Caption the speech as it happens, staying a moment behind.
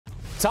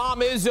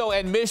Tom Izzo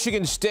and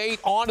Michigan State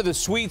on to the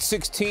Sweet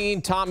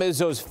 16. Tom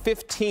Izzo's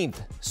 15th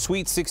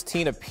Sweet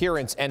 16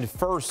 appearance and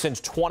first since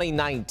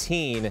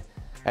 2019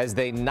 as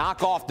they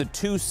knock off the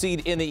 2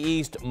 seed in the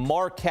East,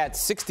 Marquette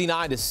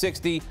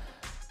 69-60.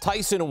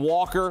 Tyson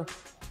Walker,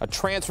 a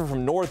transfer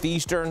from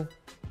Northeastern,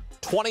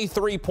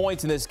 23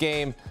 points in this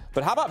game.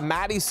 But how about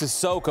Mady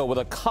Sissoko with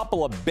a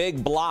couple of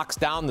big blocks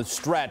down the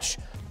stretch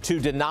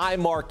to deny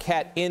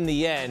Marquette in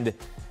the end,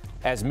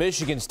 as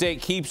Michigan State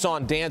keeps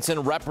on dancing,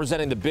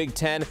 representing the Big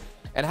Ten.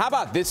 And how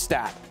about this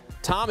stat?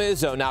 Tom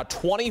Izzo now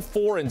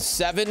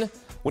 24-7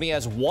 when he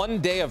has 1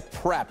 day of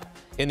prep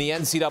in the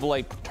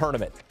NCAA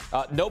tournament.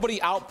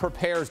 Nobody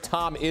out-prepares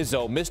Tom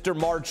Izzo. Mr.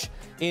 March,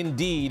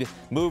 indeed,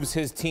 moves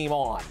his team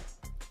on.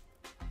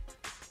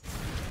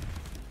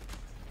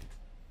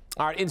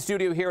 All right, in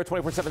studio here at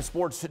 24/7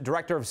 Sports,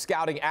 Director of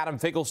Scouting, Adam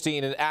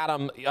Finkelstein. And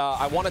Adam,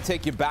 I want to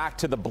take you back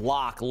to the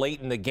block late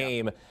in the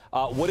game.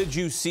 What did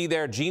you see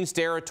there? Gene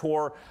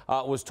Steratore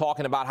was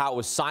talking about how it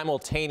was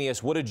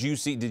simultaneous. What did you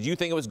see? Did you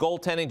think it was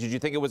goaltending? Did you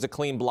think it was a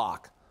clean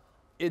block?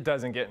 It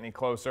doesn't get any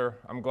closer.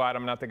 I'm glad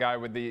I'm not the guy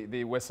with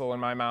the whistle in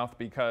my mouth,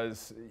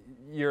 because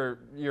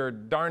you're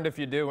darned if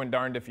you do and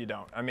darned if you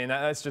don't. I mean,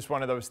 that's just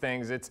one of those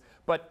things.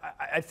 But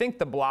I think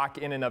the block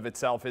in and of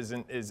itself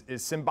is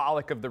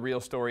symbolic of the real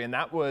story, and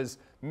that was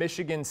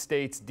Michigan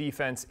State's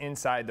defense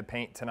inside the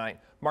paint tonight.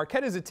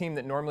 Marquette is a team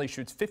that normally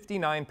shoots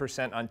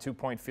 59% on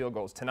 2-point field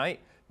goals. Tonight,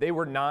 they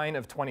were 9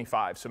 of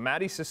 25. So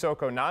Mady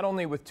Sissoko, not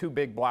only with 2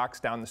 big blocks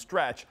down the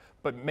stretch,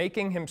 but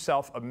making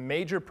himself a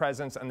major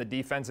presence on the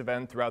defensive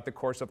end throughout the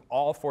course of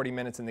all 40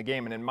 minutes in the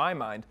game. And in my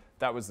mind,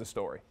 that was the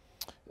story.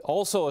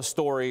 Also a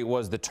story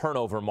was the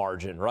turnover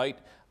margin, right?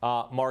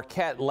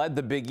 Marquette led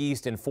the Big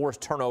East in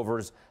forced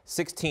turnovers,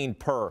 16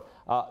 per.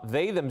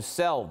 They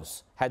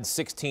themselves had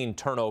 16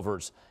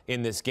 turnovers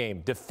in this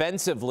game.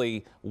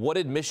 Defensively, what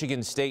did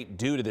Michigan State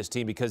do to this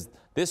team? Because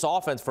this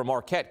offense for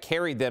Marquette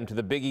carried them to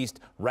the Big East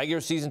regular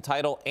season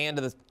title and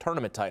to the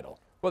tournament title.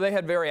 Well, they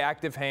had very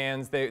active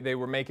hands. They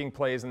were making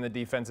plays in the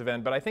defensive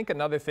end. But I think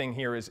another thing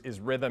here is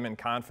rhythm and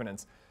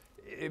confidence.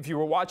 If you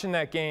were watching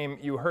that game,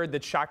 you heard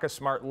that Shaka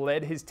Smart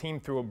led his team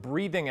through a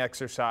breathing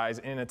exercise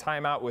in a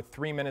timeout with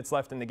 3 minutes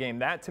left in the game.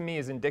 That, to me,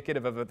 is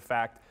indicative of the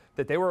fact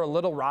that they were a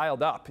little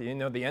riled up. You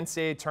know, the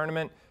NCAA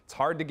tournament, it's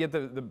hard to get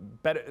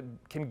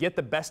can get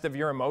the best of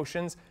your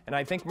emotions. And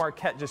I think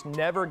Marquette just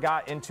never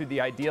got into the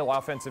ideal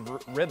offensive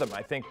rhythm.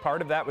 I think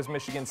part of that was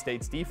Michigan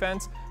State's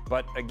defense.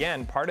 But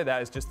again, part of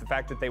that is just the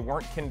fact that they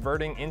weren't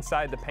converting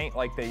inside the paint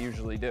like they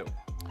usually do.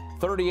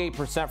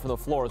 38% from the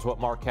floor is what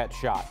Marquette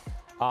shot.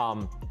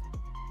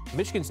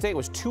 Michigan State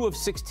was 2 of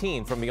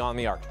 16 from beyond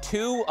the arc.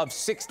 2 of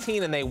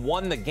 16, and they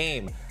won the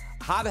game.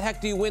 How the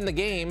heck do you win the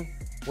game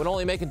when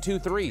only making 2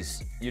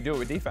 threes? You do it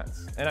with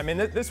defense. And I mean,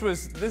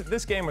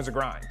 this game was a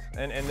grind.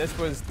 And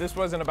this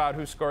wasn't about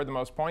who scored the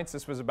most points.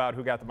 This was about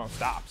who got the most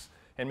stops.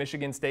 And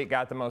Michigan State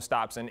got the most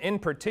stops. And in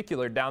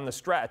particular, down the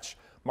stretch,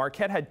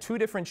 Marquette had 2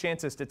 different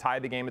chances to tie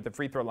the game at the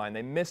free throw line.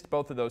 They missed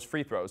both of those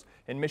free throws,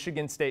 and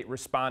Michigan State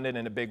responded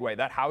in a big way.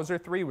 That Hauser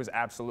 3 was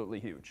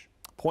absolutely huge.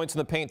 Points in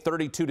the paint,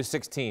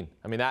 32-16.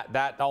 I mean,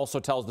 that also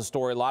tells the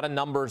story. A lot of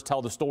numbers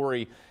tell the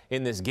story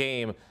in this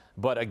game.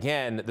 But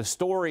again, the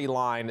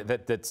storyline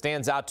that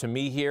stands out to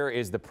me here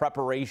is the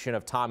preparation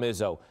of Tom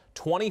Izzo.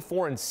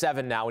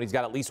 24-7 now, and he's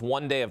got at least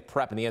 1 day of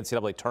prep in the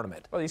NCAA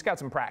tournament. Well, he's got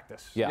some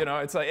practice. Yeah. You know,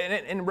 it's like,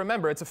 and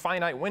remember, it's a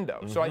finite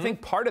window. So I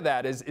think part of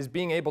that is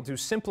being able to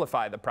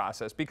simplify the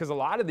process, because a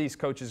lot of these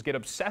coaches get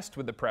obsessed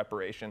with the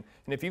preparation.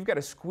 And if you've got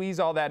to squeeze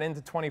all that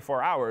into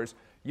 24 hours,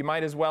 you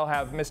might as well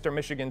have Mr.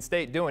 Michigan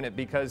State doing it,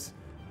 because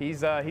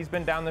he's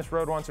been down this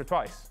road once or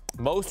twice.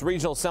 Most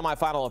regional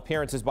semifinal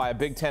appearances by a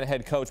Big Ten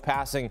head coach,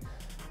 passing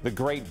the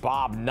great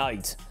Bob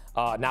Knight.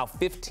 Now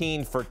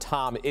 15 for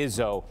Tom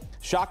Izzo.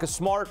 Shaka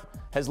Smart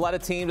has led a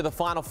team to the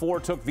Final Four,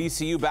 took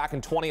VCU back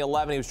in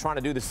 2011. He was trying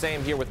to do the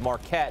same here with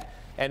Marquette.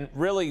 And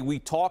really, we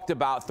talked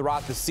about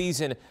throughout the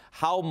season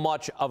how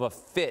much of a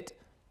fit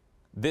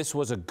this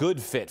was, a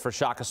good fit for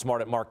Shaka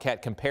Smart at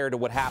Marquette compared to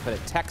what happened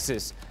at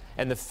Texas.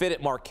 And the fit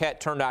at Marquette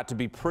turned out to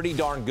be pretty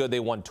darn good. They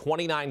won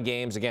 29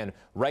 games. Again,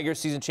 regular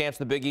season champs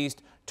in the Big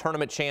East,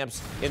 tournament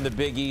champs in the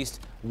Big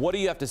East. What do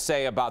you have to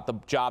say about the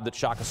job that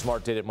Shaka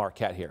Smart did at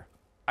Marquette here?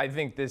 I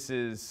think this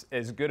is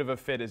as good of a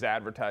fit as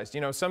advertised.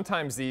 You know,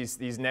 sometimes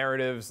these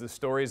narratives, the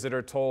stories that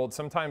are told,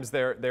 sometimes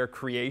they're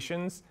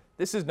creations.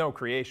 This is no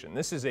creation.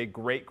 This is a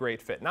great,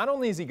 great fit. Not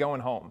only is he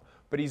going home,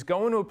 but he's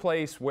going to a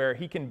place where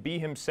he can be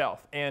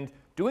himself. And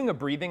doing a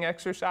breathing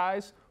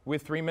exercise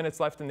with 3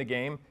 minutes left in the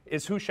game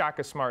is who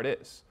Shaka Smart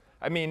is.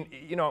 I mean,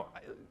 you know,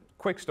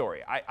 quick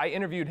story. I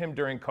interviewed him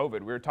during COVID.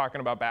 We were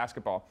talking about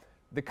basketball.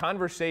 The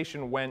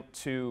conversation went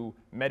to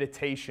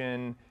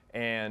meditation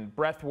and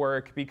breath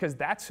work, because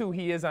that's who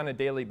he is on a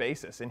daily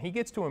basis. And he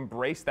gets to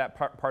embrace that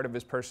part of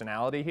his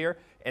personality here.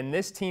 And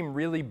this team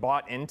really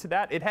bought into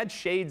that. It had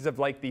shades of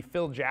like the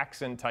Phil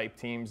Jackson type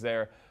teams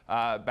there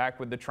back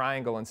with the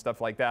triangle and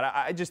stuff like that.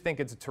 I just think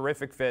it's a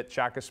terrific fit.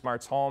 Shaka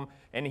Smart's home,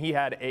 and he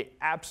had an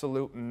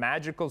absolute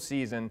magical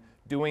season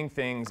doing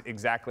things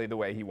exactly the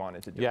way he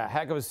wanted to do. Yeah,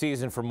 heck of a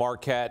season for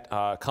Marquette.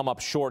 Come up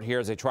short here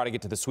as they try to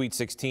get to the Sweet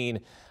 16.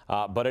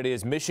 But it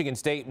is Michigan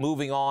State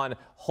moving on,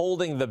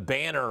 holding the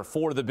banner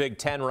for the Big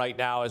Ten right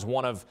now as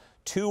one of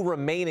 2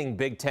 remaining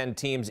Big Ten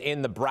teams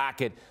in the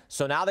bracket.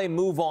 So now they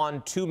move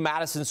on to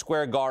Madison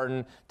Square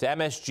Garden, to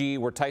MSG,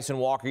 where Tyson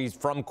Walker, he's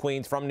from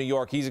Queens, from New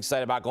York. He's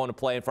excited about going to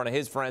play in front of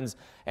his friends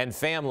and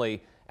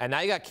family. And now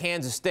you got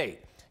Kansas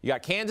State. You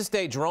got Kansas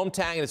State, Jerome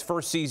Tang in his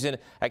first season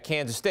at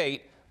Kansas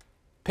State,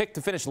 picked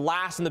to finish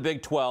last in the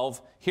Big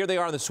 12. Here they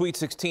are in the Sweet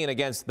 16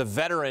 against the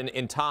veteran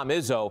in Tom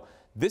Izzo.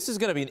 This is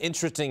going to be an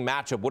interesting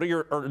matchup. What are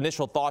your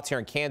initial thoughts here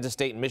in Kansas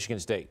State and Michigan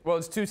State? Well,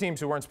 it's 2 teams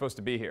who weren't supposed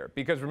to be here.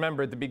 Because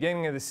remember, at the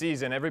beginning of the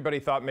season, everybody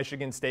thought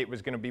Michigan State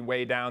was going to be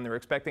way down. They were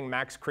expecting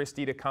Max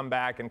Christie to come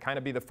back and kind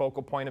of be the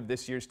focal point of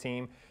this year's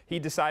team. He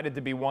decided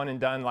to be one and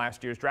done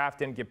last year's draft,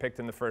 didn't get picked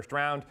in the first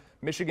round.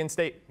 Michigan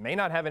State may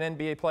not have an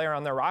NBA player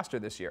on their roster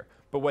this year.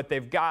 But what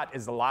they've got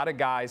is a lot of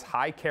guys,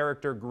 high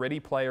character, gritty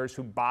players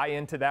who buy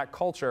into that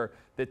culture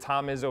that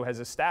Tom Izzo has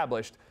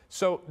established.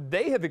 So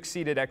they have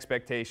exceeded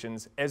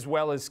expectations as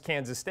well as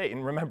Kansas State.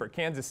 And remember,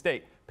 Kansas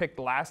State picked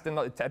last in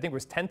the, I think it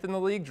was 10th in the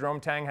league.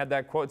 Jerome Tang had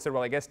that quote, said,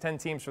 well, I guess 10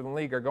 teams from the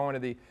league are going to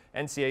the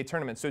NCAA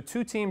tournament. So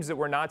 2 teams that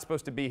were not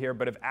supposed to be here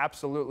but have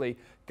absolutely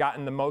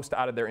gotten the most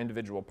out of their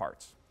individual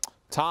parts.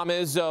 Tom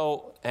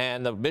Izzo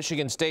and the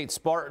Michigan State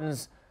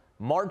Spartans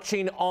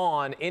marching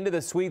on into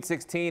the Sweet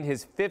 16,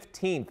 his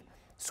 15th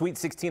Sweet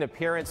 16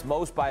 appearance,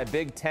 most by a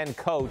Big Ten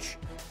coach,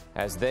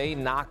 as they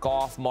knock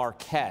off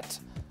Marquette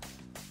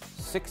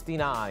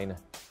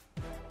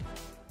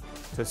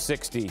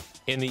 69-60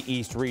 in the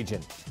East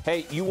region.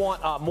 Hey, you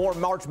want more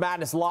March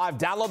Madness Live?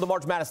 Download the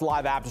March Madness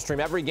Live app to stream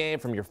every game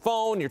from your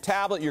phone, your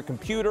tablet, your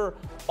computer,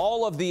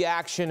 all of the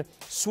action.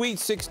 Sweet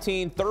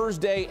 16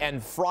 Thursday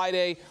and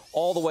Friday,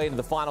 all the way to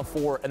the Final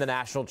Four and the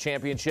National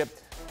Championship.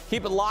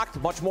 Keep it locked.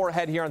 Much more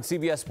ahead here on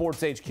CBS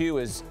Sports HQ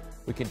as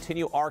we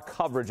continue our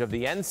coverage of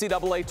the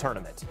NCAA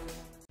tournament.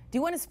 Do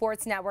you want a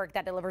sports network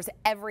that delivers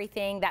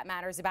everything that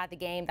matters about the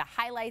game? The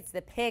highlights,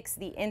 the picks,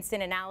 the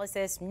instant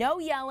analysis, no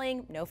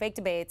yelling, no fake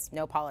debates,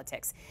 no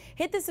politics.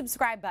 Hit the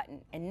subscribe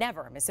button and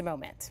never miss a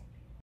moment.